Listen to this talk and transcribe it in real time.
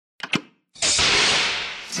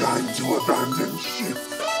Time to abandon ship.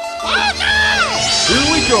 Oh no!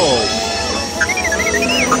 Here we go!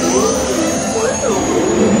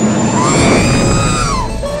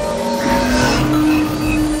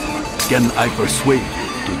 Can I persuade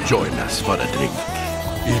you to join us for a drink?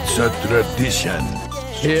 It's a tradition.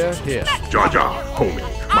 Here, here. Jar Jar, homie,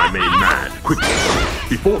 my main man, quickly.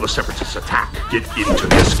 Before the Separatists attack, get into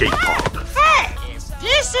the escape pod. Hey! If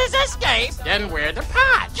this is escape, then we're the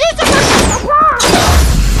pod.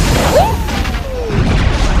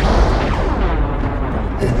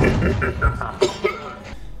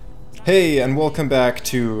 Hey, and welcome back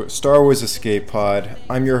to Star Wars Escape Pod.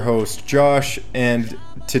 I'm your host, Josh, and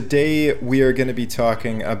today we are going to be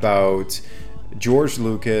talking about George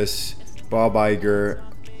Lucas, Bob Iger,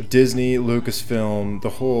 Disney, Lucasfilm, the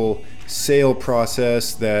whole sale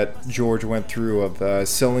process that George went through of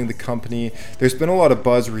selling the company. There's been a lot of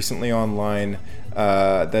buzz recently online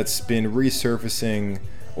that's been resurfacing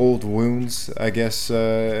old wounds, I guess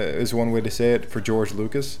is one way to say it, for George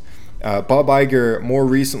Lucas. Bob Iger more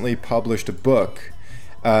recently published a book.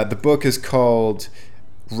 The book is called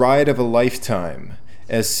Ride of a Lifetime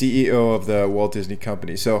as CEO of the Walt Disney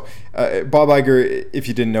Company. So Bob Iger, if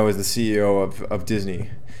you didn't know, is the CEO of Disney.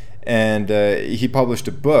 And he published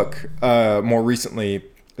a book more recently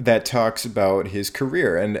that talks about his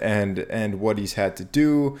career and what he's had to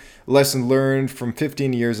do, lesson learned from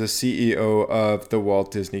 15 years as CEO of the Walt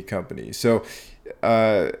Disney Company. So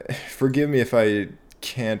forgive me if I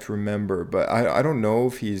can't remember, but I don't know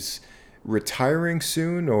if he's retiring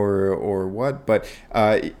soon or what, but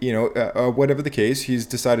whatever the case, he's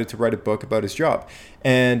decided to write a book about his job.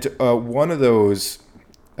 And one of the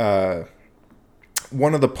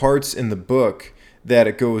parts in the book that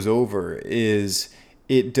it goes over is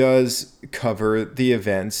it does cover the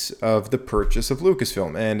events of the purchase of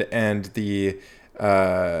Lucasfilm and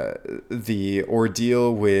the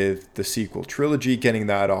ordeal with the sequel trilogy, getting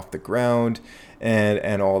that off the ground,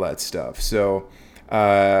 and all that stuff. So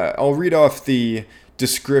I'll read off the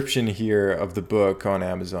description here of the book on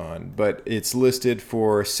Amazon, but it's listed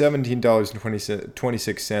for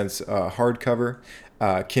 $17.26 hardcover.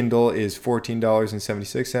 Kindle is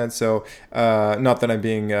 $14.76. So not that I'm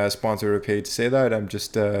being sponsored or paid to say that. I'm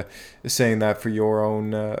just saying that for your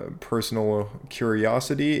own personal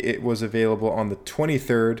curiosity. It was available on the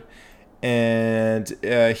 23rd, and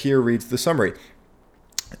here reads the summary.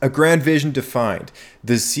 A grand vision defined.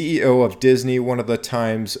 The CEO of Disney, one of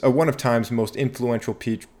Time's most influential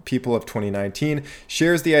people of 2019,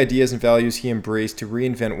 shares the ideas and values he embraced to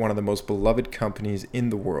reinvent one of the most beloved companies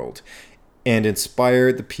in the world and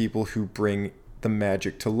inspire the people who bring the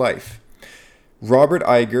magic to life. Robert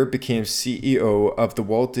Iger became CEO of the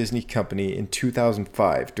Walt Disney Company in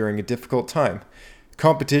 2005 during a difficult time.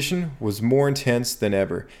 Competition was more intense than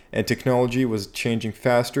ever, and technology was changing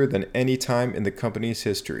faster than any time in the company's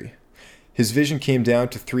history. His vision came down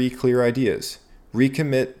to three clear ideas: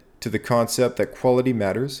 recommit to the concept that quality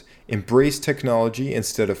matters, embrace technology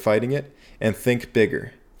instead of fighting it, and think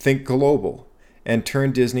bigger, think global, and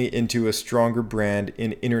turn Disney into a stronger brand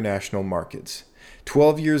in international markets.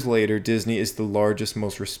 12 years later, Disney is the largest,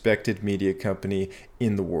 most respected media company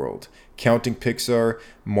in the world, counting Pixar,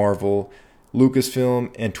 Marvel,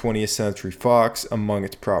 Lucasfilm, and 20th Century Fox among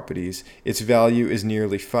its properties. Its value is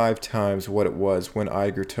nearly 5 times what it was when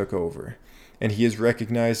Iger took over, and he is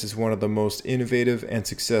recognized as one of the most innovative and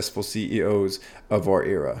successful CEOs of our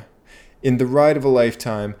era. In The Ride of a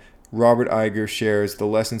Lifetime, Robert Iger shares the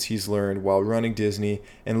lessons he's learned while running Disney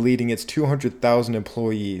and leading its 200,000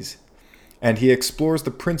 employees, and he explores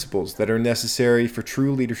the principles that are necessary for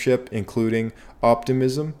true leadership, including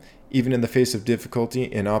optimism. Even in the face of difficulty,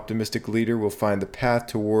 an optimistic leader will find the path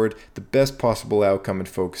toward the best possible outcome and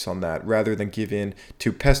focus on that, rather than give in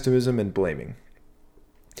to pessimism and blaming.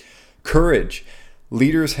 Courage.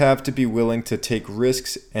 Leaders have to be willing to take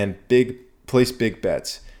risks and place big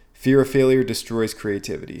bets. Fear of failure destroys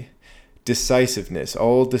creativity. Decisiveness.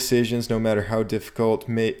 All decisions, no matter how difficult,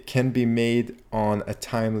 can be made on a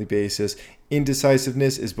timely basis.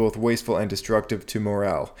 Indecisiveness is both wasteful and destructive to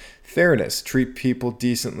morale. Fairness. Treat people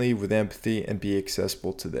decently with empathy and be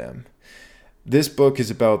accessible to them. This book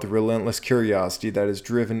is about the relentless curiosity that has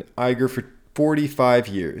driven Iger for 45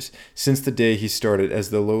 years, since the day he started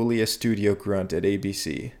as the lowliest studio grunt at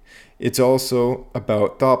ABC. It's also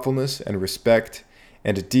about thoughtfulness and respect,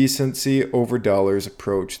 and a decency over dollars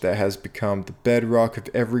approach that has become the bedrock of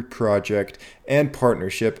every project and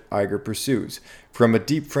partnership Iger pursues, from a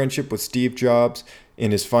deep friendship with Steve Jobs in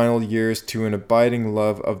his final years to an abiding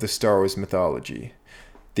love of the Star Wars mythology.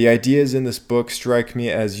 The ideas in this book strike me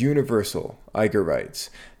as universal, Iger writes.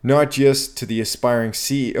 not just to the aspiring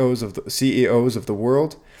CEOs of the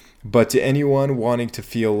world, but to anyone wanting to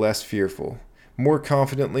feel less fearful, more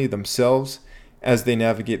confidently themselves as they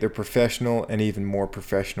navigate their professional and even more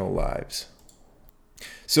professional lives.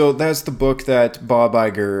 So that's the book that Bob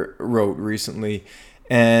Iger wrote recently.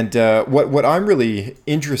 And what I'm really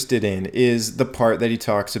interested in is the part that he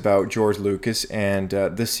talks about George Lucas and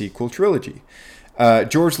the sequel trilogy.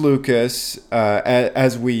 George Lucas,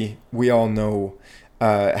 as we all know,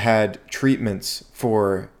 had treatments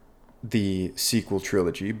for the sequel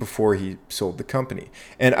trilogy before he sold the company.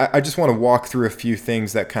 And I just want to walk through a few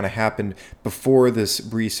things that kind of happened before this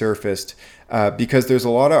resurfaced, because there's a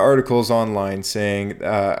lot of articles online saying,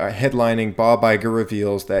 headlining, Bob Iger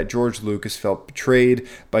reveals that George Lucas felt betrayed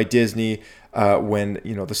by Disney when,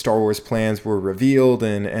 the Star Wars plans were revealed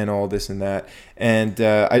and all this and that. And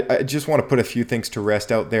I just want to put a few things to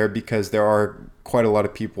rest out there, because there are quite a lot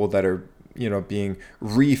of people that are being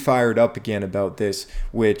re-fired up again about this,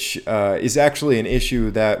 which is actually an issue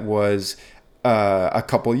that was a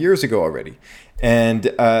couple years ago already. And,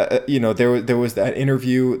 there was that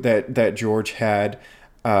interview that George had,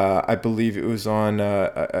 I believe it was on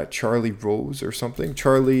Charlie Rose or something.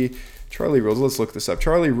 Charlie Rose, let's look this up.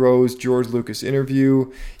 Charlie Rose, George Lucas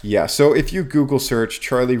interview. Yeah, so if you Google search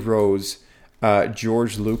Charlie Rose,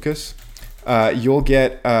 George Lucas, you'll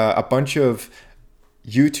get a bunch of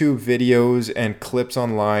YouTube videos and clips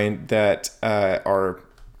online that are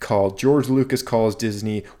called George Lucas Calls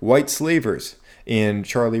Disney White Slavers in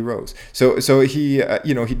Charlie Rose. So he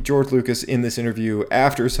George Lucas in this interview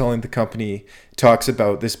after selling the company talks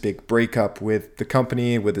about this big breakup with the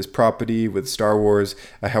company, with his property, with Star Wars,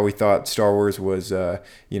 how he thought Star Wars was,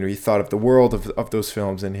 he thought of the world of those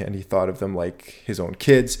films and he thought of them like his own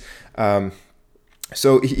kids.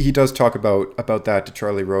 So he does talk about that to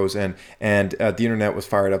Charlie Rose, and the internet was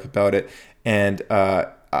fired up about it. And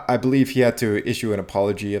I believe he had to issue an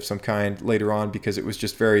apology of some kind later on, because it was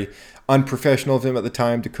just very unprofessional of him at the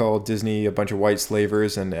time to call Disney a bunch of white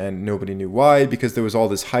slavers, and nobody knew why, because there was all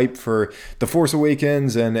this hype for The Force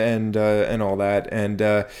Awakens and all that. And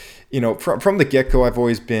from the get-go, I've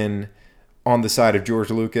always been on the side of George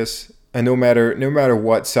Lucas, and no matter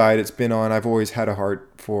what side it's been on, I've always had a heart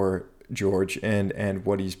for George and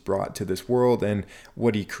what he's brought to this world and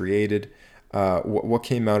what he created, what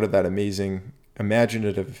came out of that amazing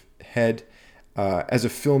imaginative head as a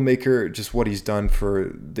filmmaker, just what he's done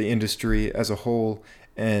for the industry as a whole,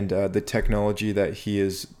 and the technology that he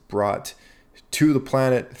has brought to the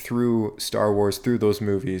planet through Star Wars, through those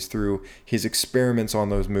movies, through his experiments on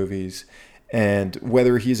those movies. And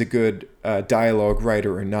whether he's a good dialogue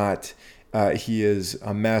writer or not, he is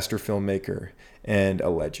a master filmmaker and a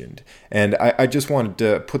legend. And I just wanted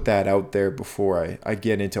to put that out there before I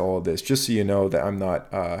get into all of this, just so you know that I'm not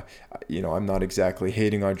I'm not exactly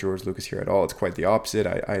hating on George Lucas here at all. It's quite the opposite.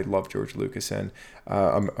 I love George Lucas, and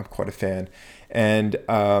I'm quite a fan. And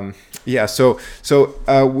so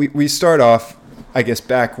we start off, I guess,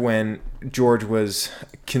 back when George was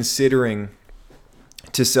considering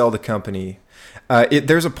to sell the company.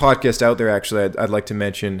 There's a podcast out there, actually, I'd like to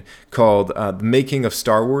mention, called The Making of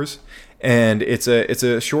Star Wars. And it's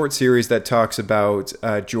a short series that talks about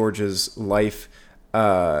George's life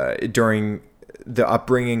during the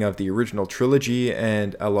upbringing of the original trilogy,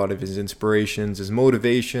 and a lot of his inspirations, his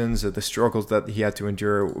motivations, the struggles that he had to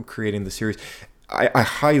endure creating the series. I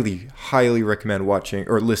highly, highly recommend watching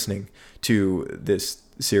or listening to this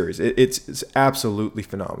series. It's absolutely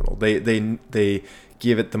phenomenal. They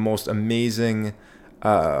give it the most amazing,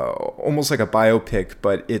 almost like a biopic,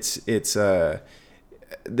 but it's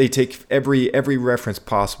they take every reference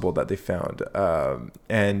possible that they found,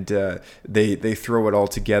 and they throw it all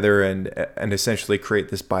together and essentially create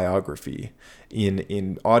this biography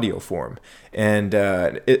in audio form. And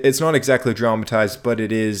it's not exactly dramatized, but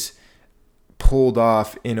it is pulled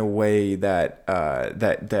off in a way that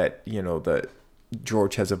that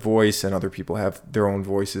George has a voice and other people have their own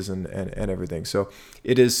voices and everything. So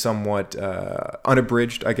it is somewhat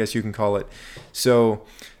unabridged, I guess you can call it. So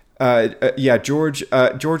George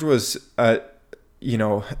was, there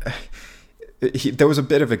was a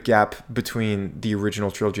bit of a gap between the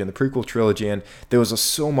original trilogy and the prequel trilogy, and there was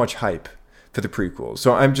so much hype for the prequels.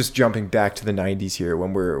 So I'm just jumping back to the 90s here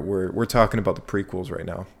when we're talking about the prequels right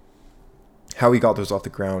now, how he got those off the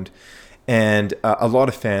ground. And a lot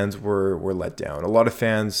of fans were let down. A lot of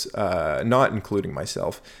fans, not including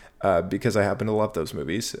myself, because I happen to love those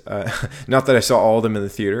movies. Not that I saw all of them in the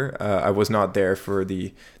theater. I was not there for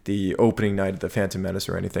the opening night of The Phantom Menace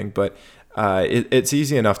or anything, but it's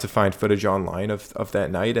easy enough to find footage online of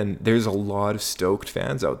that night, and there's a lot of stoked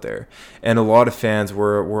fans out there. And a lot of fans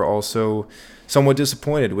were also somewhat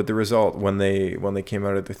disappointed with the result when they came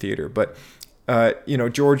out of the theater. But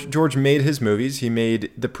George made his movies. He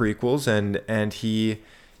made the prequels, and he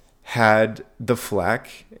had the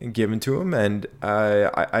flack given to him, and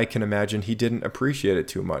I can imagine he didn't appreciate it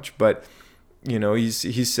too much. But he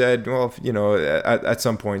said, well, at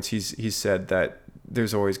some points he's said that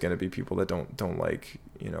there's always going to be people that don't like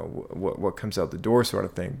what comes out the door, sort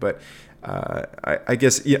of thing. But I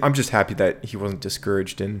guess I'm just happy that he wasn't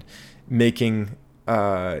discouraged in making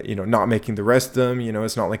not making the rest of them.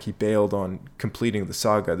 It's not like he bailed on completing the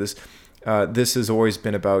saga. This has always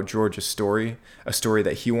been about George's story, a story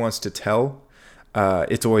that he wants to tell.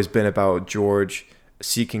 It's always been about George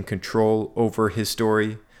seeking control over his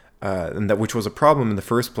story, and that which was a problem in the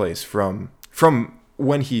first place from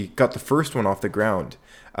when he got the first one off the ground.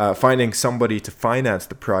 Finding somebody to finance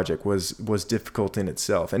the project was difficult in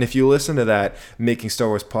itself. And if you listen to that Making Star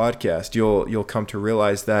Wars podcast, you'll come to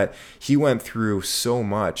realize that he went through so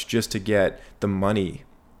much just to get the money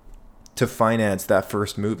to finance that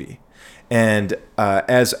first movie. And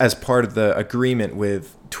as part of the agreement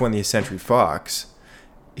with 20th Century Fox,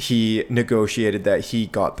 he negotiated that he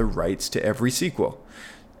got the rights to every sequel.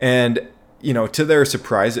 And to their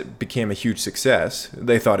surprise, it became a huge success.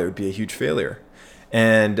 They thought it would be a huge failure.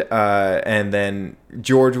 And then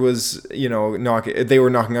George was, they were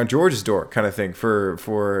knocking on George's door, kind of thing,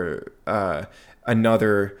 for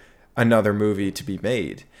another movie to be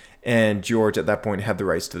made. And George at that point had the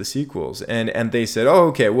rights to the sequels, and they said, "Oh,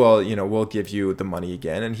 okay, well, we'll give you the money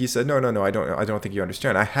again." And he said, "No, I don't think you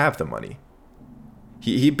understand. I have the money."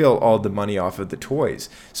 He built all the money off of the toys.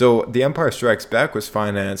 So The Empire Strikes Back was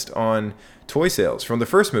financed on toy sales from the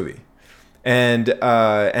first movie. And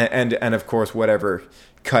of course, whatever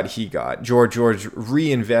cut he got, George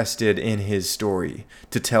reinvested in his story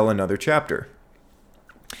to tell another chapter.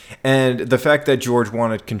 And the fact that George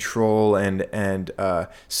wanted control and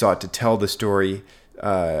sought to tell the story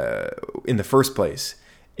in the first place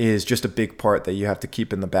is just a big part that you have to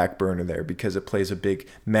keep in the back burner there, because it plays a big,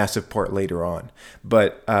 massive part later on.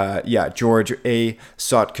 But George A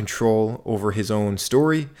sought control over his own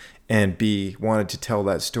story, and B wanted to tell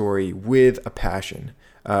that story with a passion,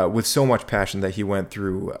 with so much passion that he went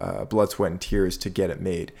through blood, sweat, and tears to get it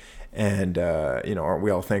made. And aren't we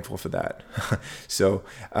all thankful for that? So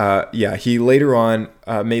he later on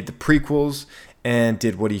made the prequels and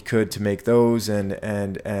did what he could to make those, and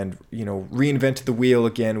reinvented the wheel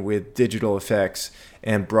again with digital effects,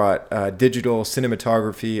 and brought digital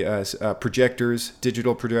cinematography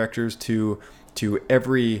digital projectors to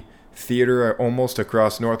every theater almost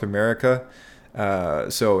across North America.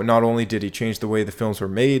 So not only did he change the way the films were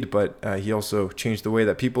made, but he also changed the way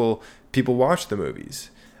that people watch the movies.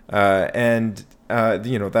 That's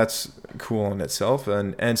cool in itself.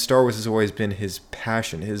 And Star Wars has always been his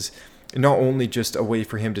passion, not only just a way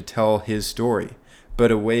for him to tell his story,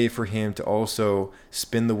 but a way for him to also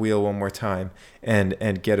spin the wheel one more time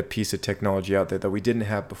and get a piece of technology out there that we didn't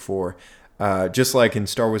have before. Just like in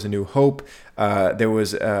Star Wars A New Hope,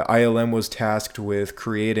 ILM was tasked with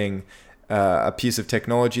creating a piece of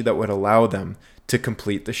technology that would allow them to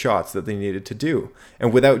complete the shots that they needed to do.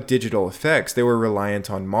 And without digital effects, they were reliant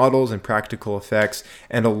on models and practical effects,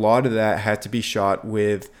 and a lot of that had to be shot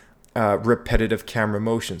with repetitive camera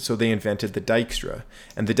motion. So they invented the Dykstra,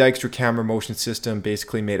 and the Dykstra camera motion system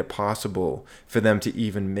basically made it possible for them to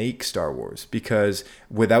even make Star Wars, because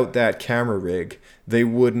without that camera rig, they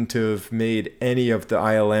wouldn't have made any of the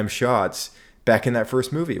ILM shots back in that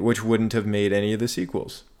first movie, which wouldn't have made any of the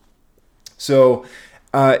sequels. So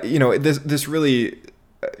this really,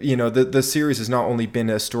 the series has not only been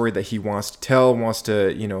a story that he wants to tell, wants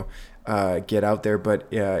to, get out there, but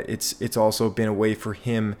it's also been a way for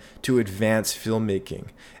him to advance filmmaking,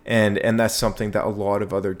 and that's something that a lot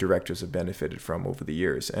of other directors have benefited from over the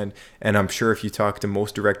years. And I'm sure if you talk to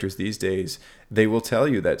most directors these days, they will tell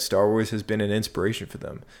you that Star Wars has been an inspiration for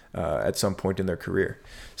them at some point in their career.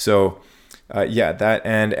 So that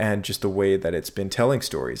and just the way that it's been telling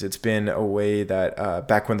stories. It's been a way that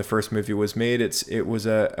back when the first movie was made, it was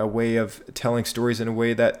a way of telling stories in a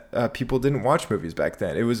way that people didn't watch movies back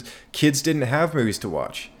then. Kids didn't have movies to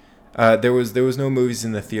watch. There was no movies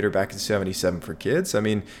in the theater back in '77 for kids. I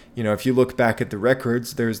mean, if you look back at the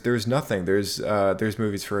records, there's nothing. There's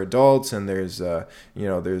movies for adults, and there's a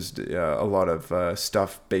lot of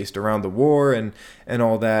stuff based around the war and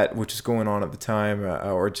all that, which is going on at the time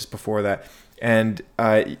or just before that. And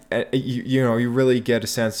you really get a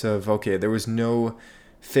sense of, okay, there was no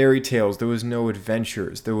fairy tales, there was no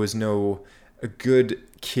adventures, there was no good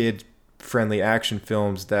kid friendly action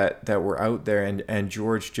films that were out there, and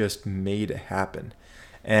George just made it happen.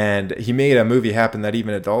 And he made a movie happen that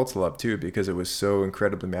even adults loved too, because it was so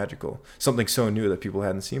incredibly magical, something so new that people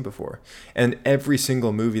hadn't seen before. And every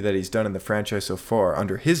single movie that he's done in the franchise so far,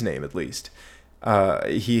 under his name at least,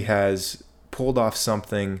 he has pulled off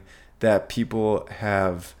something that people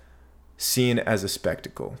have seen as a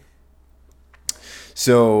spectacle.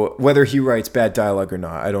 So whether he writes bad dialogue or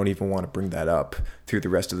not, I don't even want to bring that up through the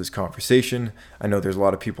rest of this conversation. I know there's a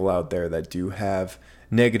lot of people out there that do have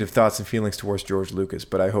negative thoughts and feelings towards George Lucas,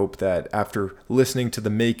 but I hope that after listening to the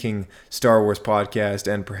Making Star Wars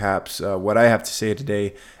podcast and perhaps what I have to say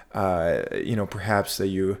today, perhaps that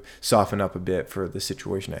you soften up a bit for the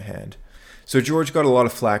situation at hand. So George got a lot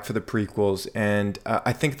of flack for the prequels, and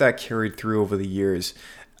I think that carried through over the years.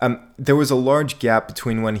 There was a large gap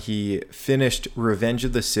between when he finished Revenge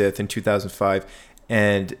of the Sith in 2005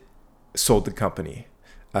 and sold the company,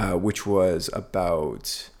 which was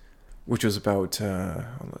about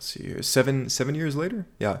let's see here, seven years later.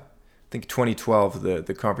 Yeah, I think 2012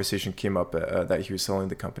 the conversation came up that he was selling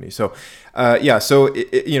the company. So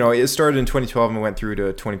it started in 2012 and went through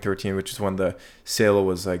to 2013, which is when the sale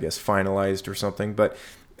was, I guess, finalized or something. But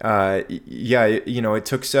it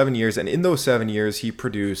took 7 years, and in those 7 years he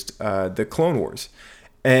produced the Clone Wars.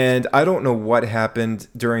 And I don't know what happened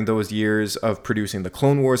during those years of producing the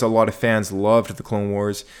Clone Wars. A lot of fans loved the Clone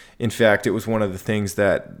Wars. In fact, it was one of the things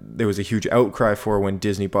that there was a huge outcry for when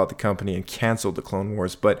Disney bought the company and canceled the Clone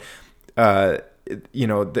Wars. But the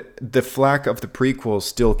flack of the prequels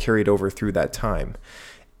still carried over through that time.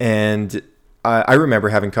 And I remember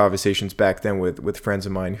having conversations back then with friends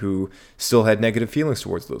of mine who still had negative feelings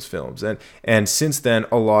towards those films. And since then,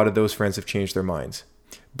 a lot of those friends have changed their minds.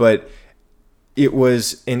 But it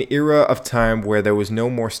was an era of time where there was no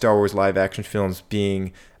more Star Wars live action films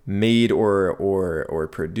being made or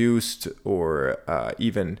produced or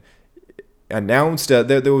even announced.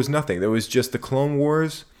 There was nothing. There was just the Clone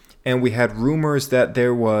Wars, and we had rumors that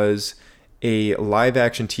there was a live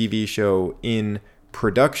action TV show in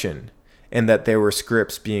production and that there were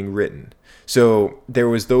scripts being written. So there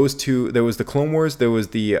was those two. There was the Clone Wars. There was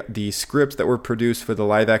the scripts that were produced for the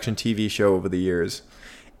live action TV show over the years.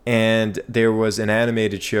 And there was an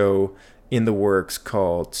animated show in the works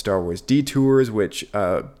called Star Wars Detours, which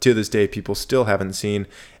to this day people still haven't seen.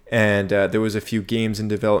 And there was a few games in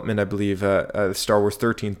development. I believe Star Wars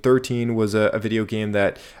 1313 was a video game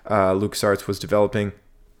that LucasArts was developing.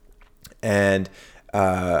 And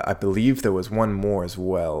I believe there was one more as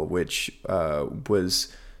well, which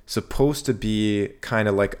was supposed to be kind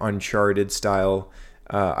of like Uncharted style.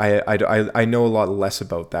 I know a lot less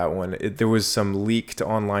about that one. There was some leaked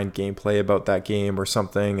online gameplay about that game or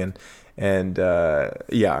something, and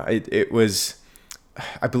it was,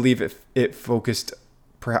 I believe it focused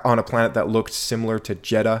on a planet that looked similar to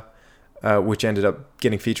Jeddah, which ended up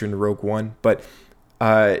getting featured in Rogue One. But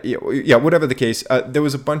whatever the case, there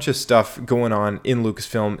was a bunch of stuff going on in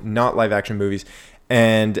Lucasfilm, not live action movies,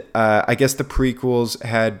 and I guess the prequels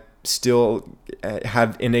had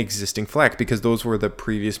an existing flack because those were the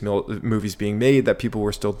previous movies being made that people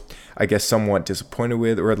were still, I guess, somewhat disappointed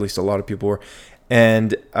with, or at least a lot of people were.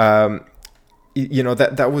 And that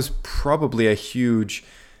was probably a huge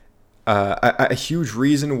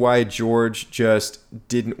reason why George just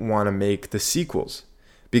didn't want to make the sequels,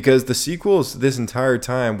 because the sequels this entire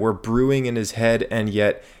time were brewing in his head, and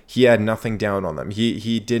yet he had nothing down on them.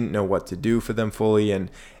 He didn't know what to do for them fully, and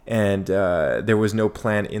there was no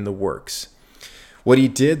plan in the works. What he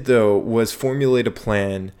did, though, was formulate a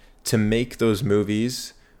plan to make those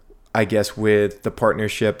movies, I guess, with the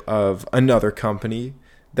partnership of another company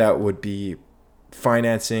that would be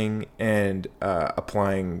financing and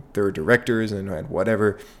applying their directors and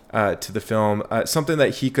whatever to the film. Something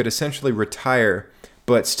that he could essentially retire,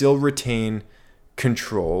 but still retain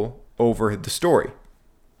control over the story.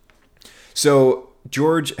 So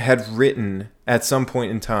George had written at some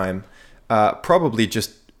point in time, probably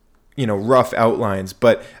just, rough outlines,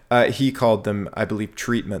 but he called them, I believe,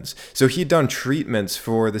 treatments. So he'd done treatments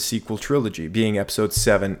for the sequel trilogy, being episodes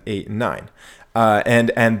 7, 8, and 9.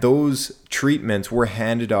 And those treatments were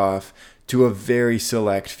handed off to a very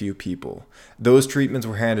select few people. Those treatments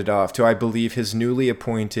were handed off to, I believe, his newly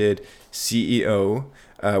appointed CEO,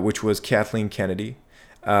 which was Kathleen Kennedy.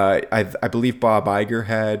 I believe Bob Iger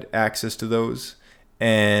had access to those,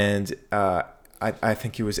 and I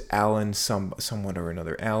think he was Alan someone or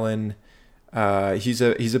another. Alan, he's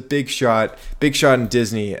a big shot in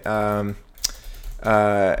Disney.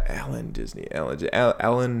 Alan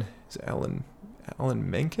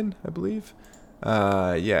Menken, I believe.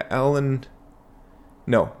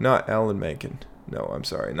 No, not Alan Menken. No, I'm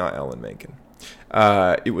sorry, not Alan Menken.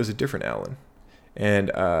 It was a different Alan. And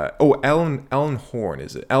Alan Horn,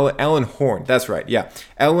 is it? Alan Horn, that's right. Yeah,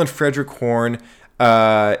 Alan Frederick Horn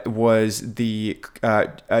was the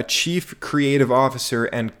chief creative officer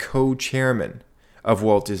and co-chairman of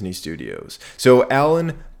Walt Disney Studios. So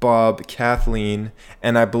Alan, Bob, Kathleen,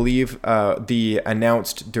 and I believe the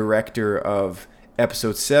announced director of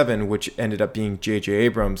Episode 7, which ended up being J.J.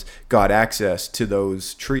 Abrams, got access to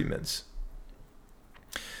those treatments.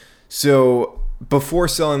 So before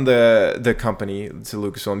selling the company to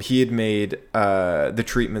Lucasfilm, he had made the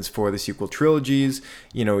treatments for the sequel trilogies.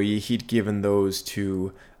 You know, he'd given those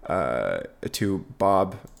to Bob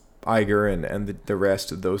Iger and the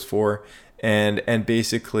rest of those four, and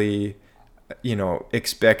basically, you know,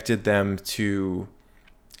 expected them to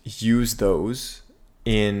use those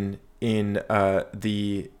in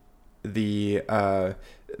the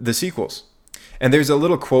sequels. And there's a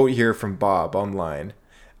little quote here from Bob online,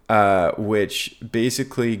 which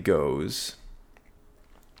basically goes,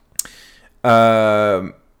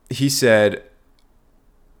 he says,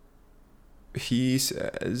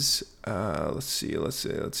 let's see.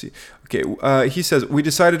 Okay, he says, we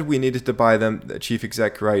decided we needed to buy them the chief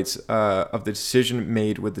exec rights of the decision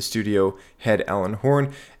made with the studio head Alan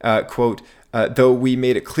Horn. Quote, though we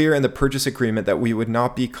made it clear in the purchase agreement that we would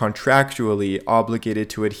not be contractually obligated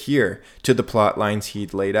to adhere to the plot lines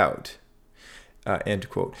he'd laid out. End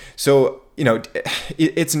quote. So, you know,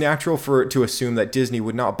 it's natural to assume that Disney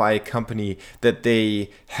would not buy a company that they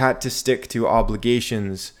had to stick to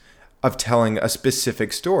obligations of telling a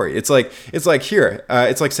specific story. It's like here,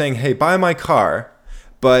 it's like saying, hey, buy my car,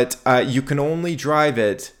 but you can only drive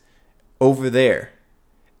it over there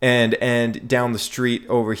and down the street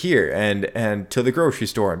over here and to the grocery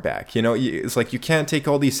store and back. You know, it's like you can't take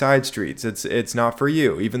all these side streets. It's not for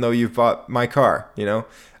you, even though you've bought my car, you know.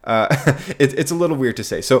 It's a little weird to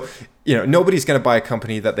say. So, you know, nobody's going to buy a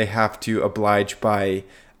company that they have to oblige by,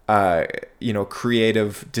 you know,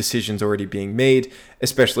 creative decisions already being made,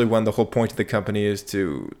 especially when the whole point of the company is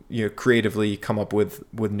to, you know, creatively come up with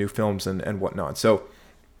new films and whatnot. So,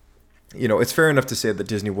 you know, it's fair enough to say that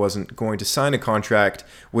Disney wasn't going to sign a contract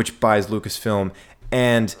which buys Lucasfilm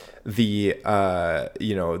and the,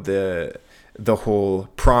 you know, the whole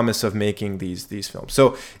promise of making these films.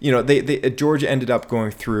 So, you know, George ended up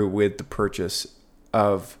going through with the purchase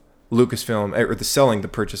of Lucasfilm, or selling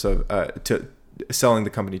the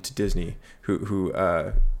company to Disney, who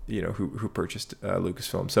purchased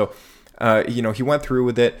Lucasfilm. So, you know, he went through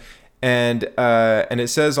with it, and it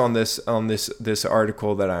says on this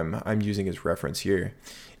article that I'm using as reference here,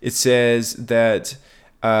 it says that,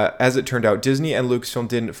 as it turned out, Disney and Lucasfilm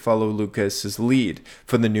didn't follow Lucas's lead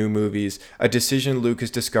for the new movies, a decision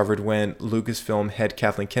Lucas discovered when Lucasfilm head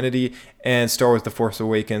Kathleen Kennedy and Star Wars The Force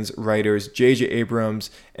Awakens writers J.J.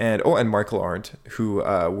 Abrams and Michael Arndt, who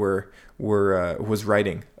was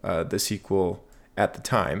writing the sequel at the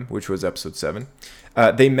time, which was Episode 7,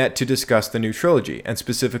 they met to discuss the new trilogy, and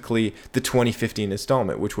specifically the 2015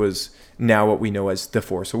 installment, which was now what we know as The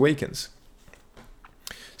Force Awakens.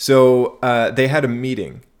 So they had a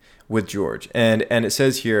meeting with George, and it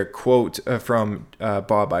says here, quote from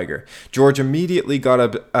Bob Iger, George immediately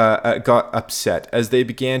got upset as they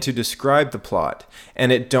began to describe the plot,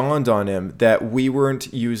 and it dawned on him that we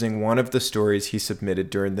weren't using one of the stories he submitted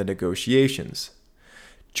during the negotiations.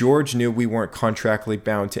 George knew we weren't contractually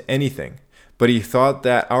bound to anything, but he thought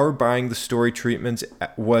that our buying the story treatments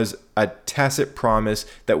was a tacit promise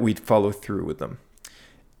that we'd follow through with them.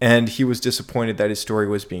 And he was disappointed that his story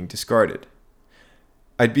was being discarded.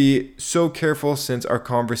 I'd been so careful since our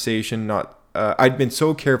conversation not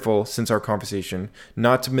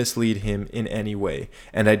to mislead him in any way,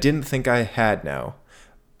 and I didn't think I had now,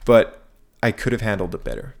 but I could have handled it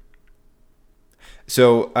better.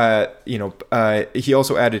 So, he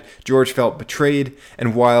also added, George felt betrayed,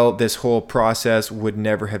 and while this whole process would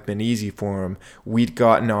never have been easy for him, we'd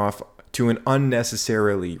gotten off to an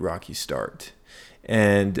unnecessarily rocky start.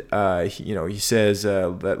 And, he says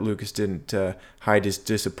that Lucas didn't hide his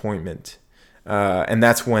disappointment. And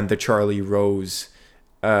that's when the Charlie Rose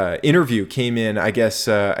interview came in, I guess,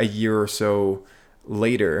 a year or so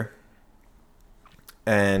later.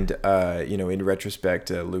 And, in retrospect,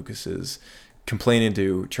 Lucas is complaining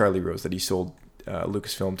to Charlie Rose that he sold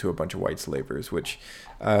Lucasfilm to a bunch of white slavers, which,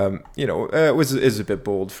 is a bit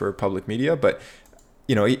bold for public media. But,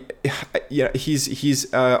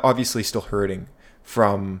 he's obviously still hurting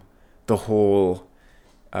from the whole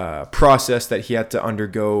process that he had to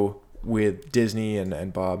undergo with Disney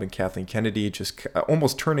and Bob and Kathleen Kennedy just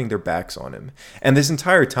almost turning their backs on him. And this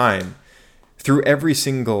entire time, through every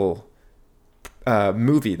single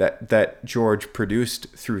movie that George produced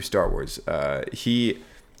through Star Wars, he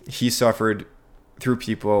suffered through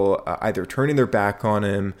people either turning their back on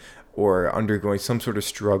him or undergoing some sort of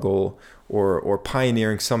struggle or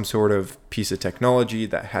pioneering some sort of piece of technology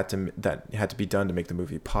that had to be done to make the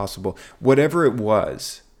movie possible. Whatever it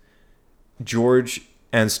was, George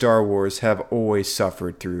and Star Wars have always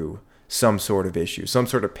suffered through some sort of issue, some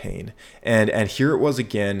sort of pain. And here it was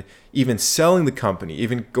again, even selling the company,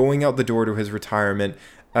 even going out the door to his retirement.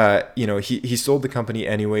 He sold the company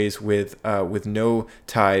anyways with no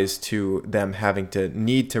ties to them having to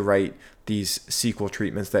need to write these sequel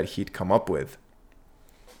treatments that he'd come up with.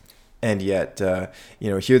 And yet,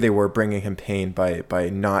 here they were bringing him pain by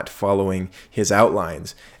not following his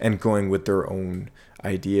outlines and going with their own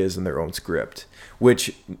ideas and their own script,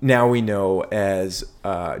 which now we know as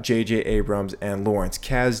J.J. Abrams and Lawrence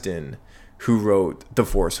Kasdan, who wrote The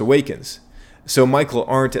Force Awakens. So Michael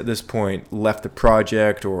Arndt at this point left the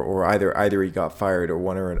project, or either he got fired or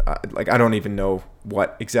whatever. I don't even know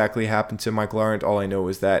what exactly happened to Michael Arndt. All I know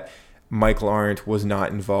is that Michael Arndt was not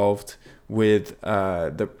involved with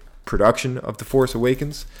the production of The Force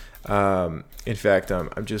Awakens. In fact,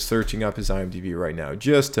 I'm just searching up his IMDb right now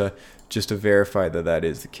just to verify that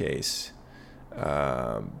is the case.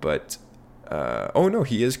 Oh no,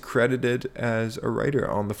 he is credited as a writer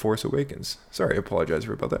on The Force Awakens. Sorry, I apologize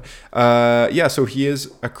about that. So he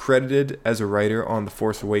is accredited as a writer on The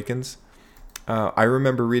Force Awakens. I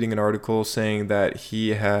remember reading an article saying that he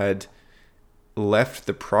had left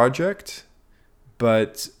the project,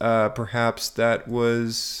 but perhaps that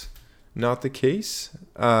was not the case.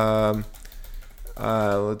 Let's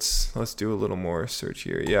do a little more search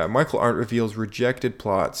here. Yeah, Michael Arndt reveals rejected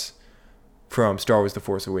plots from Star Wars: The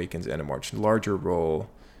Force Awakens and a much larger role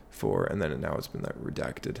for, and then now it's been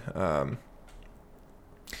redacted.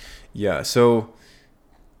 So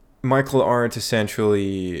Michael Arndt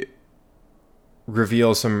essentially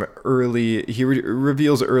reveals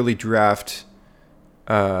reveals early draft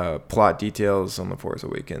plot details on The Force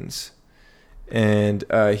Awakens. And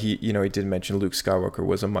he did mention Luke Skywalker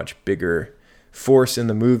was a much bigger force in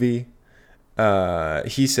the movie.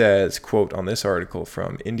 He says, quote, on this article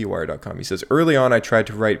from IndieWire.com, he says, early on, I tried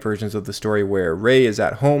to write versions of the story where Rey is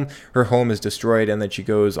at home, her home is destroyed, and then she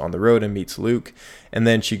goes on the road and meets Luke, and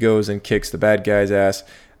then she goes and kicks the bad guy's ass.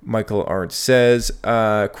 Michael Arndt says,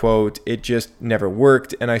 quote, it just never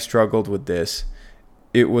worked, and I struggled with this.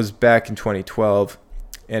 It was back in 2012,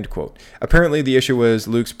 end quote. Apparently, the issue was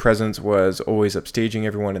Luke's presence was always upstaging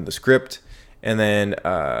everyone in the script, and then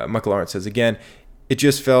Michael Arndt says again, it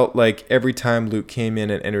just felt like every time Luke came in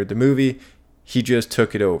and entered the movie, he just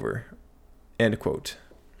took it over. End quote.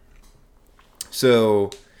 So,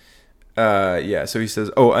 so he says,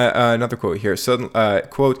 another quote here.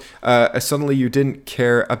 Quote, suddenly you didn't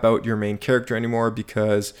care about your main character anymore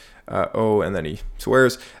because, and then he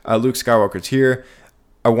swears, Luke Skywalker's here.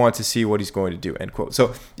 I want to see what he's going to do, end quote.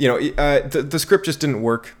 So, the script just didn't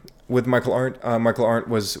work with Michael Arndt. Michael Arndt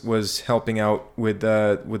was helping out with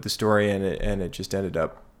the story, and it just ended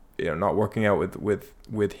up not working out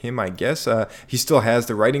with him, I guess. He still has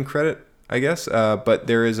the writing credit, I guess, but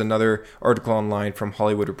there is another article online from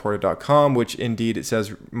HollywoodReporter.com, which indeed it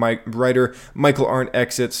says writer Michael Arndt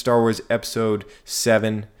exits Star Wars Episode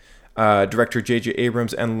 7. Director J.J.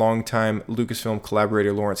 Abrams and longtime Lucasfilm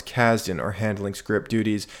collaborator Lawrence Kasdan are handling script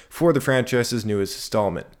duties for the franchise's newest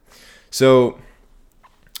installment. So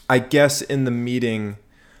I guess in the meeting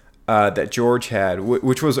that George had,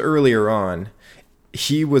 which was earlier on,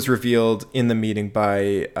 he was revealed in the meeting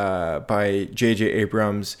by J.J.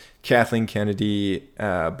 Abrams, Kathleen Kennedy,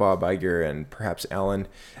 Bob Iger, and perhaps Alan,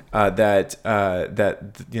 that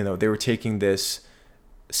they were taking this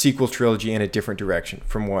sequel trilogy in a different direction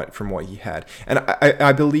from what he had. And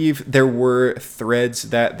I believe there were threads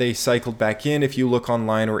that they cycled back in. If you look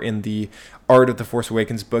online or in the Art of the Force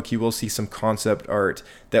Awakens book, you will see some concept art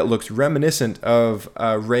that looks reminiscent of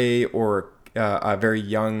Rey or a very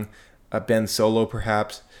young Ben Solo,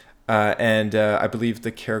 perhaps. And I believe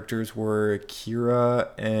the characters were Kira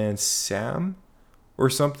and Sam or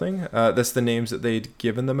something. That's the names that they'd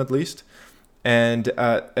given them, at least. And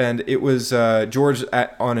it was George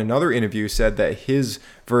on another interview said that his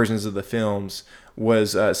versions of the films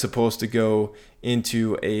was supposed to go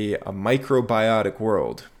into a microbiotic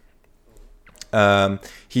world.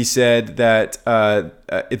 He said that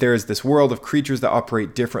there is this world of creatures that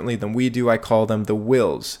operate differently than we do. I call them the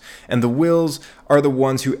Wills. And the Wills are the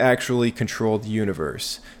ones who actually control the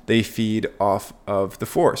universe. They feed off of the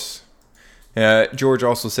Force. George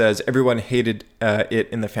also says everyone hated it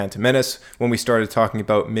in The Phantom Menace when we started talking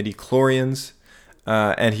about midi-chlorians.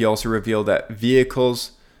 And he also revealed that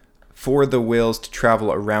vehicles for the Wills to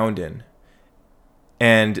travel around in.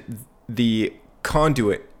 And the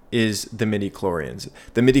conduit is the midi-chlorians.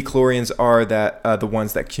 The midi-chlorians are the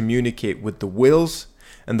ones that communicate with the Wills.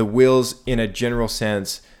 And the Wills, in a general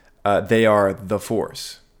sense, they are the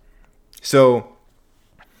Force. So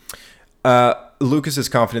Lucas is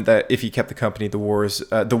confident that if he kept the company, the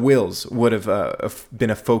Wills would have been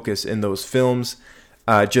a focus in those films,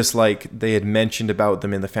 just like they had mentioned about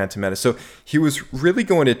them in The Phantom Menace. So he was really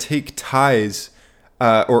going to take ties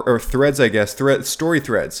or threads, I guess, story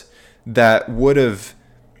threads that would have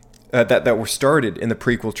that were started in the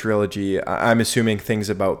prequel trilogy. I'm assuming things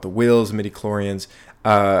about the Wills, midi-chlorians,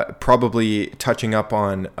 probably touching up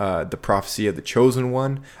on the prophecy of the Chosen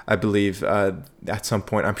One. I believe at some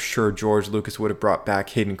point, I'm sure George Lucas would have brought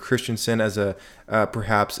back Hayden Christensen as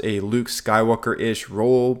perhaps a Luke Skywalker-ish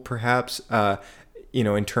role, perhaps,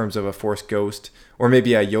 in terms of a Force Ghost, or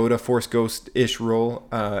maybe a Yoda Force Ghost-ish role,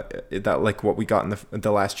 that like what we got in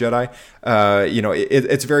the Last Jedi.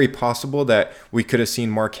 It's very possible that we could have seen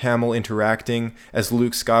Mark Hamill interacting as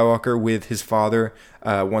Luke Skywalker with his father,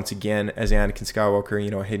 once again as Anakin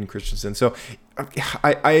Skywalker, Hayden Christensen. So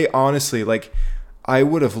I honestly, I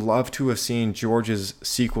would have loved to have seen George's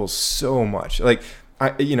sequels so much.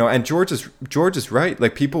 And George is right.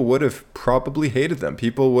 Like, people would have probably hated them.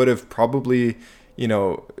 People would have probably,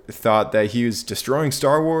 thought that he was destroying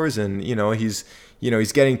Star Wars, and he's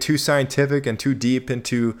getting too scientific and too deep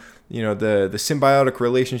into the symbiotic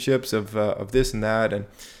relationships of this and that, and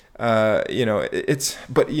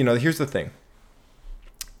here's the thing.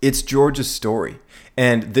 It's George's story,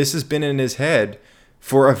 and this has been in his head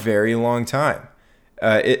for a very long time.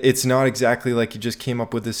 It's not exactly like he just came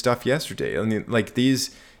up with this stuff yesterday. I mean,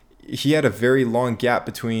 he had a very long gap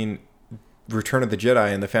between Return of the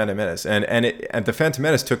Jedi and The Phantom Menace, and The Phantom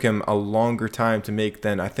Menace took him a longer time to make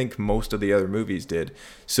than I think most of the other movies did.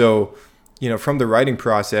 So, from the writing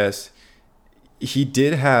process,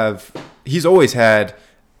 he's always had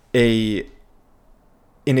an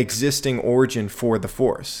existing origin for the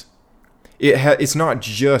Force. It's not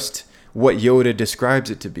just what Yoda describes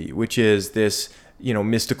it to be, which is this,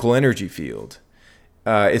 mystical energy field.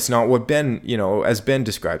 It's not what Ben, as Ben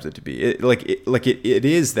describes it to be. It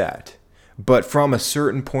is that, but from a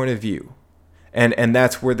certain point of view. And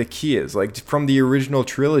that's where the key is. Like, from the original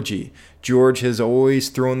trilogy, George has always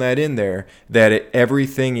thrown that in there, that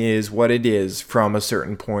everything is what it is from a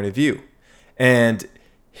certain point of view. And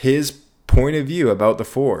his point of view about the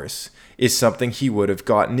Force is something he would have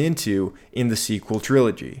gotten into in the sequel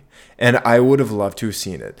trilogy. And I would have loved to have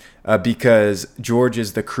seen it, because George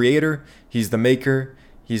is the creator, he's the maker,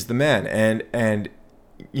 he's the man. And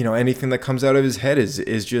anything that comes out of his head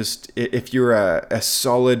is just, if you're a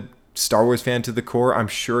solid Star Wars fan to the core, I'm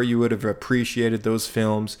sure you would have appreciated those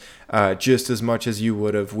films just as much as you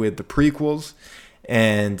would have with the prequels.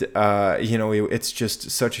 And, it's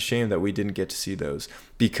just such a shame that we didn't get to see those,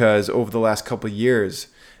 because over the last couple of years,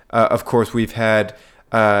 of course, we've had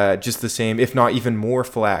just the same, if not even more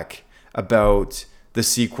flack about the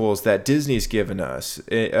sequels that Disney's given us,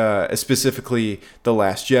 specifically The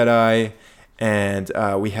Last Jedi, and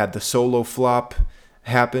we had the Solo flop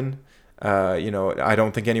happen. I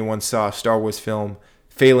don't think anyone saw a Star Wars film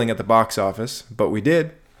failing at the box office, but we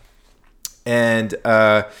did. And,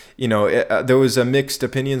 there was mixed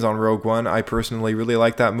opinions on Rogue One. I personally really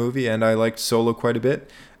liked that movie, and I liked Solo quite a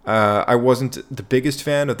bit. I wasn't the biggest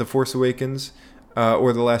fan of The Force Awakens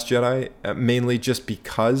or The Last Jedi, mainly just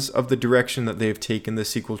because of the direction that they've taken the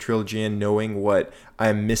sequel trilogy, and knowing what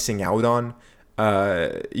I'm missing out on.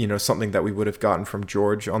 Something that we would have gotten from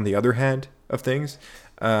George on the other hand of things.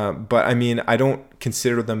 But I mean, I don't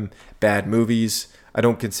consider them bad movies. I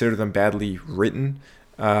don't consider them badly written.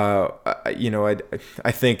 I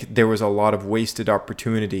think there was a lot of wasted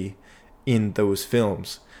opportunity in those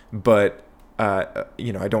films, but I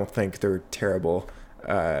don't think they're terrible.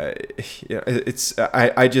 I'm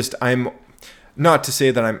not to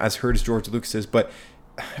say that I'm as hurt as George Lucas is, but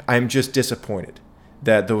I'm just disappointed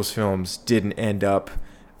that those films didn't end up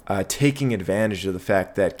taking advantage of the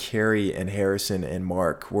fact that Carrie and Harrison and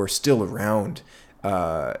Mark were still around,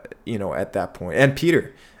 at that point, and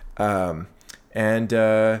Peter, and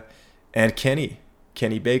Kenny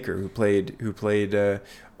Baker, who played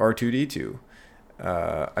R2D2.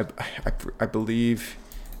 I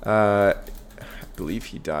believe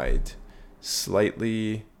he died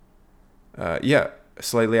slightly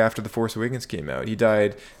after The Force Awakens came out. He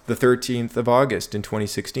died the 13th of August in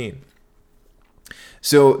 2016.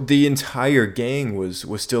 So the entire gang was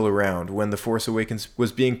still around when The Force Awakens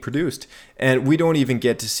was being produced, and we don't even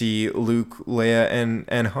get to see Luke, Leia,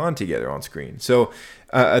 and Han together on screen. So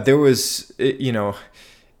there was,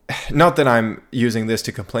 not that I'm using this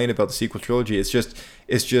to complain about the sequel trilogy. It's just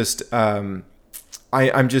I'm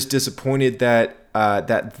just disappointed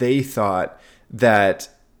that they thought that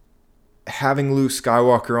having Luke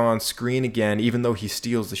Skywalker on screen again, even though he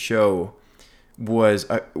steals the show, was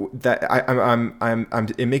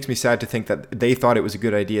it makes me sad to think that they thought it was a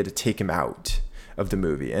good idea to take him out of the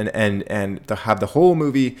movie and to have the whole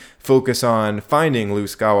movie focus on finding Luke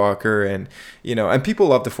Skywalker. And people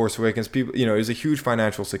love The Force Awakens. People, it was a huge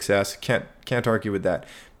financial success. Can't argue with that.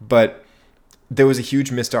 But there was a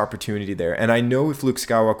huge missed opportunity there. And I know if Luke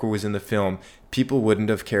Skywalker was in the film, people wouldn't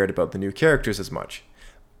have cared about the new characters as much.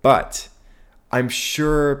 But I'm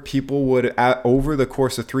sure people would, over the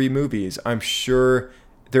course of 3 movies, I'm sure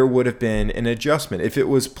there would have been an adjustment if it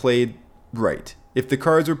was played right. If the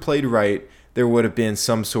cards were played right, there would have been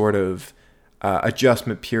some sort of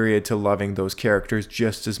adjustment period to loving those characters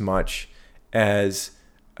just as much as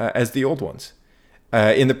the old ones.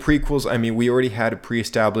 In the prequels, we already had a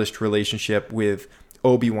pre-established relationship with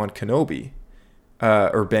Obi-Wan Kenobi,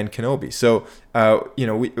 or Ben Kenobi. So,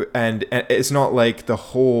 and it's not like the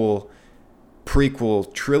whole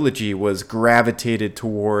prequel trilogy was gravitated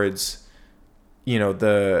towards,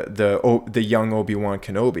 the young Obi-Wan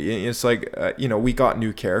Kenobi. It's like, we got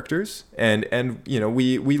new characters, and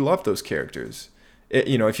we love those characters.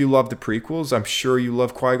 If you love the prequels, I'm sure you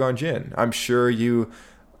love Qui-Gon Jinn. I'm sure you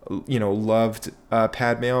loved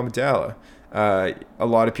Padme Amidala. A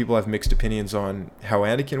lot of people have mixed opinions on how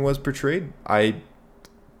Anakin was portrayed. I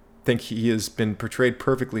think he has been portrayed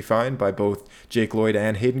perfectly fine by both Jake Lloyd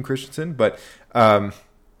and Hayden Christensen, but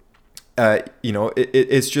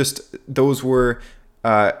it's just those were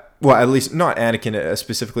at least not Anakin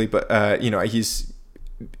specifically, but he's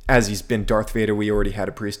been Darth Vader, we already had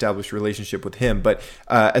a pre-established relationship with him. But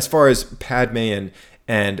as far as Padme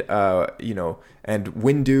and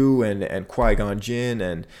Windu and Qui-Gon Jinn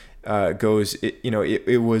and goes,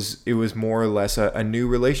 it was more or less a new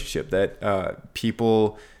relationship that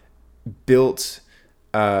people built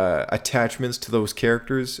attachments to those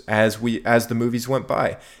characters as the movies went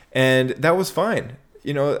by, and that was fine.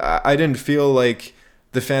 I didn't feel like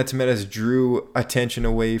The Phantom Menace drew attention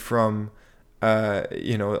away from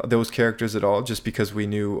those characters at all, just because we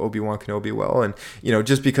knew Obi-Wan Kenobi well, and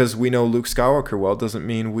just because we know Luke Skywalker well doesn't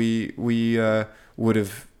mean we would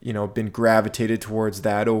have been gravitated towards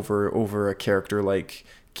that over a character like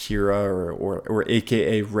Kira or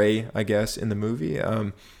AKA Rey, I guess, in the movie.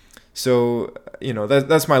 So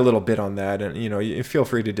that's my little bit on that, and you feel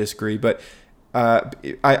free to disagree, but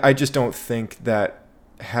I just don't think that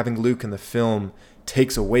having Luke in the film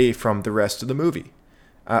takes away from the rest of the movie.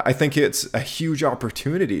 I think it's a huge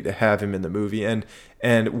opportunity to have him in the movie, and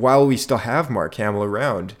while we still have Mark Hamill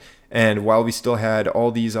around, and while we still had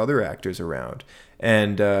all these other actors around,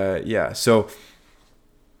 and so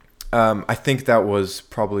I think that was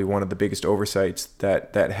probably one of the biggest oversights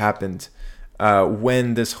that happened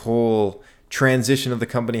when this whole transition of the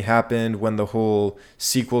company happened, when the whole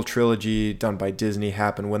sequel trilogy done by Disney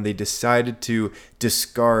happened, when they decided to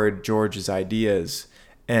discard George's ideas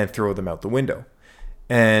and throw them out the window.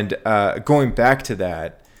 And going back to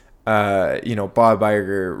that, Bob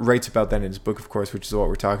Iger writes about that in his book, of course, which is what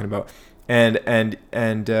we're talking about. And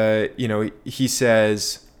he said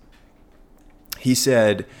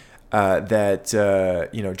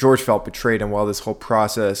that George felt betrayed, and while this whole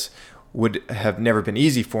process would have never been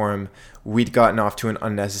easy for him, we'd gotten off to an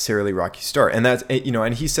unnecessarily rocky start. And that's,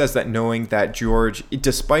 and he says that knowing that George,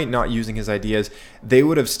 despite not using his ideas, they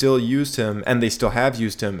would have still used him, and they still have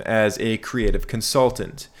used him as a creative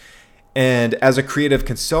consultant. And as a creative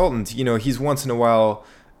consultant, he's once in a while,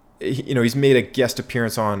 he's made a guest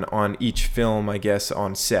appearance on each film, I guess,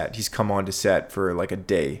 on set. He's come on to set for like a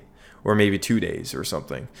day or maybe 2 days or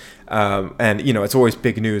something. And it's always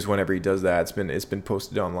big news whenever he does that. It's been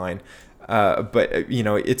posted online. But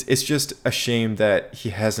it's just a shame that he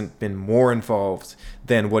hasn't been more involved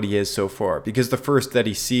than what he is so far, because the first that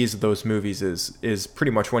he sees of those movies is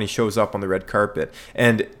pretty much when he shows up on the red carpet,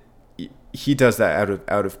 and he does that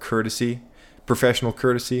out of courtesy, professional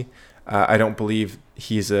courtesy. I don't believe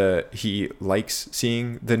he likes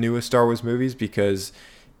seeing the newest Star Wars movies, because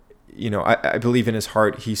I believe in his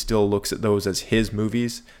heart he still looks at those as his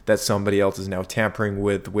movies that somebody else is now tampering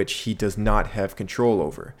with, which he does not have control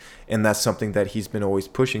over. And that's something that he's been always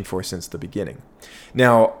pushing for since the beginning.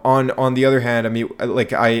 Now, on the other hand,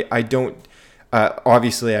 I don't,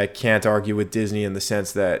 obviously I can't argue with Disney in the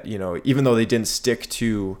sense that, even though they didn't stick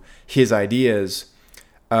to his ideas,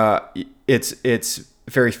 it's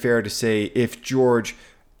very fair to say if George,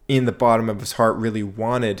 in the bottom of his heart, really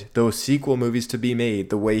wanted those sequel movies to be made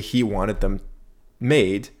the way he wanted them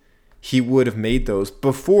made, he would have made those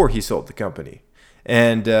before he sold the company.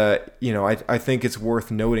 And, I think it's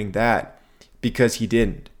worth noting that because he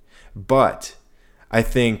didn't. But I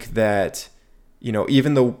think that,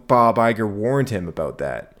 even though Bob Iger warned him about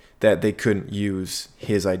that they couldn't use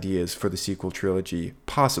his ideas for the sequel trilogy,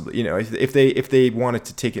 possibly, if they wanted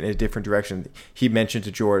to take it in a different direction, he mentioned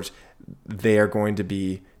to George, they are going to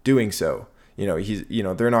be doing so.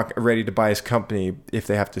 They're not ready to buy his company if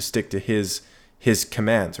they have to stick to his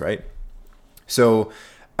commands, right? So,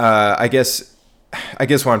 I guess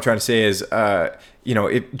what I'm trying to say is,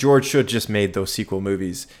 if George should just made those sequel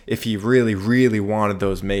movies. If he really, really wanted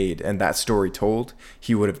those made and that story told,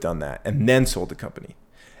 he would have done that and then sold the company,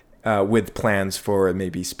 with plans for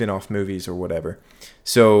maybe spin-off movies or whatever.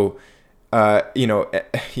 So,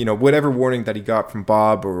 whatever warning that he got from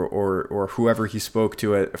Bob or whoever he spoke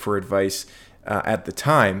to for advice at the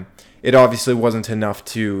time, it obviously wasn't enough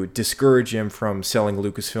to discourage him from selling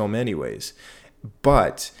Lucasfilm anyways.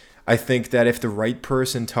 But I think that if the right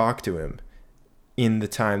person talked to him in the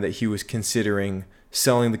time that he was considering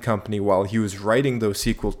selling the company while he was writing those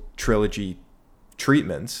sequel trilogy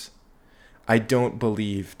treatments, I don't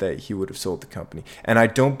believe that he would have sold the company. And I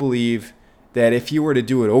don't believe that if he were to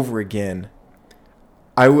do it over again,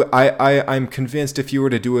 I'm convinced if he were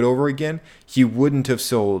to do it over again, he wouldn't have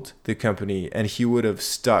sold the company and he would have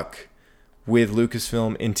stuck with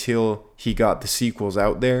Lucasfilm until he got the sequels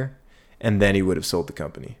out there, and then he would have sold the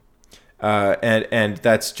company. And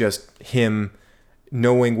that's just him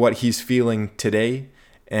knowing what he's feeling today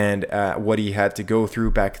and what he had to go through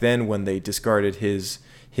back then when they discarded his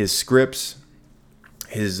scripts,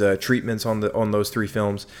 his treatments on those three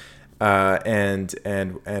films,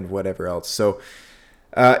 and whatever else. So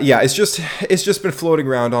it's just been floating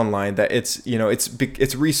around online that it's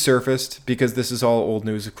resurfaced because this is all old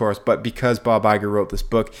news, of course, but because Bob Iger wrote this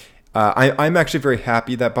book. I'm actually very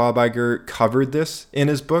happy that Bob Iger covered this in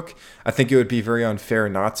his book. I think it would be very unfair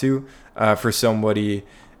not to, for somebody,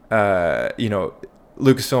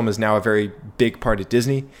 Lucasfilm is now a very big part of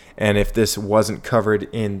Disney. And if this wasn't covered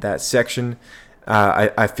in that section,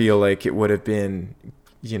 I feel like it would have been,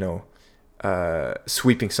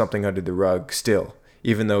 sweeping something under the rug still,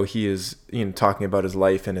 even though he is, talking about his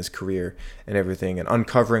life and his career and everything and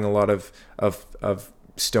uncovering a lot of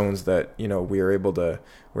stones that, we're able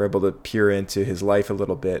to peer into his life a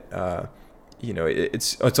little bit.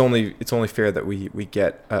 It's only fair that we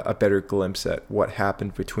get a better glimpse at what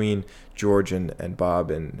happened between George and Bob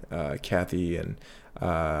and Kathy and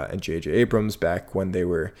J.J. Abrams back when they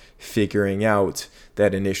were figuring out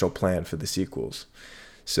that initial plan for the sequels.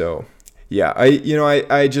 So yeah,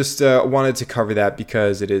 I just wanted to cover that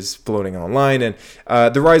because it is floating online. And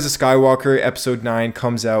The Rise of Skywalker Episode 9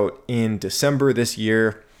 comes out in December this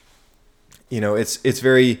year. It's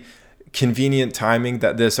very convenient timing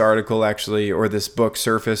that this article actually, or this book,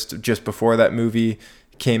 surfaced just before that movie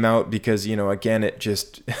came out because, again, it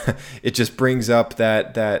just brings up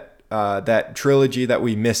that trilogy that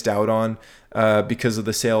we missed out on because of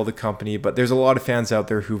the sale of the company. But there's a lot of fans out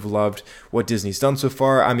there who've loved what Disney's done so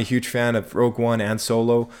far. I'm a huge fan of Rogue One and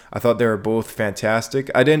Solo. I thought they were both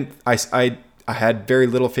fantastic. I had very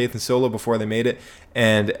little faith in Solo before they made it,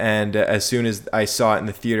 and as soon as I saw it in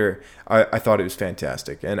the theater, I thought it was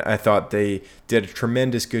fantastic, and I thought they did a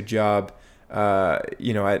tremendous good job,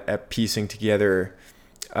 at piecing together,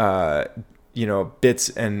 bits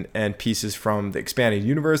and pieces from the expanded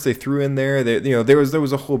universe they threw in there. There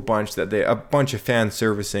was a whole bunch a bunch of fan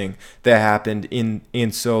servicing that happened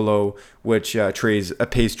in Solo, which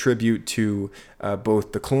pays tribute to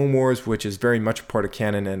both the Clone Wars, which is very much a part of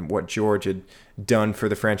canon, and what George had done for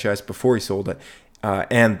the franchise before he sold it,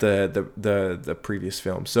 and the previous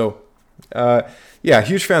film. So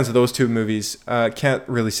huge fans of those two movies. Can't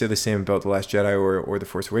really say the same about The Last Jedi or The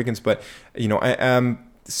Force Awakens, but I am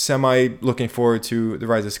semi looking forward to The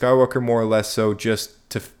Rise of Skywalker, more or less so just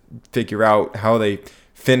to figure out how they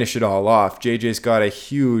finish it all off. JJ's got a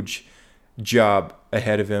huge job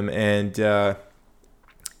ahead of him, and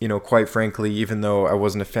quite frankly, even though I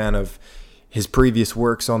wasn't a fan of his previous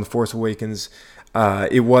works on The Force Awakens,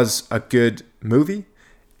 it was a good movie,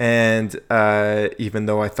 and even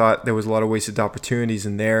though I thought there was a lot of wasted opportunities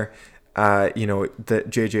in there, that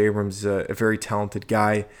J.J. Abrams is a very talented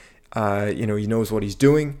guy. He knows what he's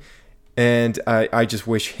doing, and I just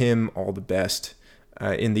wish him all the best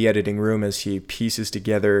in the editing room as he pieces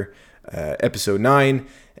together episode 9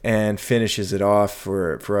 and finishes it off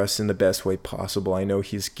for us in the best way possible. I know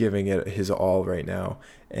he's giving it his all right now,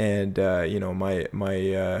 and my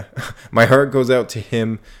my heart goes out to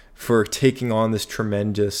him for taking on this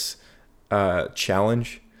tremendous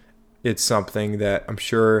challenge. It's something that I'm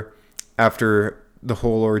sure after the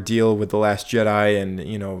whole ordeal with The Last Jedi and,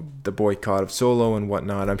 the boycott of Solo and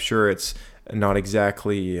whatnot, I'm sure it's not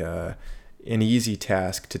exactly an easy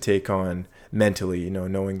task to take on mentally,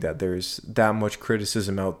 knowing that there's that much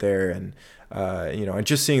criticism out there, and and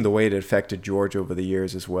just seeing the way it affected George over the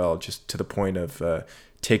years as well, just to the point of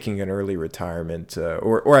taking an early retirement,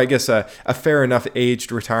 or I guess a fair enough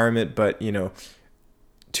aged retirement, but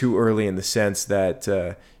too early in the sense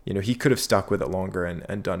that he could have stuck with it longer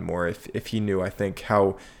and done more if he knew, I think,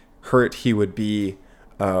 how hurt he would be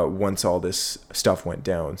once all this stuff went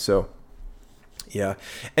down. So yeah.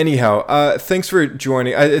 Anyhow, thanks for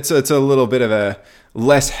joining. It's a little bit of a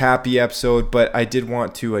less happy episode, but I did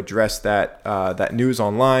want to address that news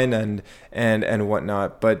online and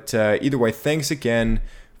whatnot. But either way, thanks again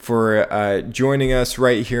for joining us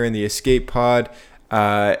right here in the Escape Pod,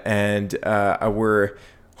 and we're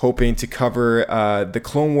hoping to cover the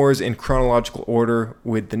Clone Wars in chronological order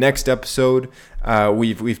with the next episode.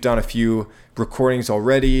 We've done a few recordings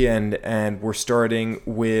already, and we're starting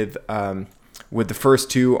with the first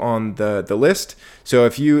two on the list. So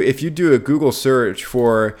if you do a Google search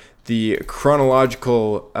for the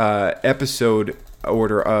chronological episode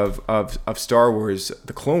order of Star Wars,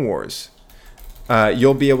 the Clone Wars,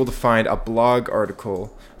 you'll be able to find a blog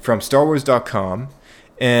article from StarWars.com,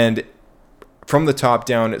 and from the top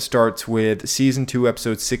down, it starts with Season 2,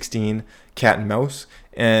 Episode 16, Cat and Mouse,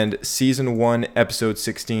 and Season 1, Episode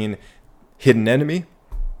 16, Hidden Enemy.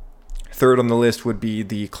 Third on the list would be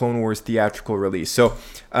the Clone Wars theatrical release. So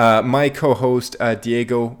my co-host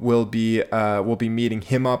Diego will be meeting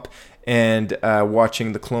him up and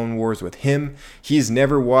watching the Clone Wars with him. He's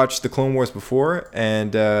never watched the Clone Wars before,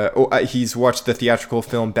 and he's watched the theatrical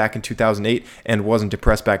film back in 2008 and wasn't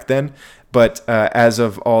impressed back then. But as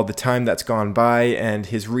of all the time that's gone by, and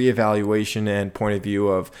his reevaluation and point of view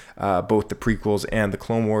of both the prequels and the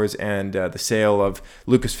Clone Wars, and the sale of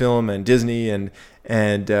Lucasfilm and Disney, and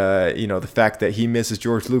the fact that he misses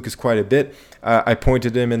George Lucas quite a bit, I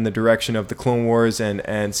pointed him in the direction of the Clone Wars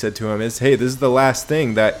and said to him, hey, this is the last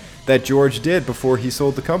thing that George did before he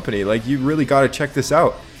sold the company. Like, you really got to check this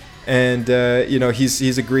out. And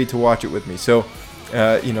he's agreed to watch it with me. So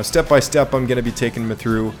step by step, I'm going to be taking him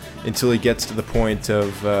through until he gets to the point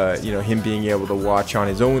of him being able to watch on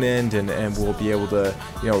his own end, and we'll be able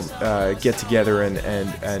to get together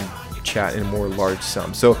and chat in a more large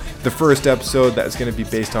sum. So the first episode that's going to be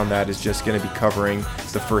based on that is just going to be covering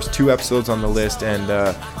the first two episodes on the list, and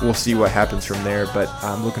we'll see what happens from there. But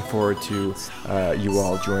I'm looking forward to you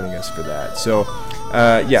all joining us for that. So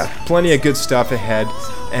plenty of good stuff ahead.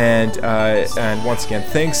 And once again,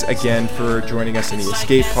 thanks again for joining us in the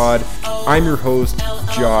Escape Pod. I'm your host,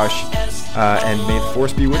 Josh, and may the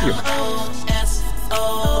Force be with you.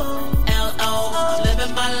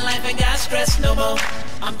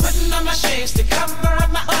 I'm putting on my shades to cover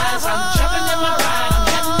up my eyes. I'm jumping in my ride. I'm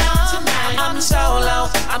heading out tonight. I'm solo.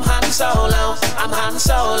 I'm Han Solo. I'm Han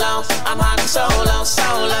Solo. I'm Han Solo.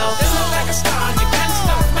 Solo. Feeling like a star. You can't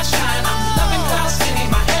stop my shine. I'm loving Cloud City.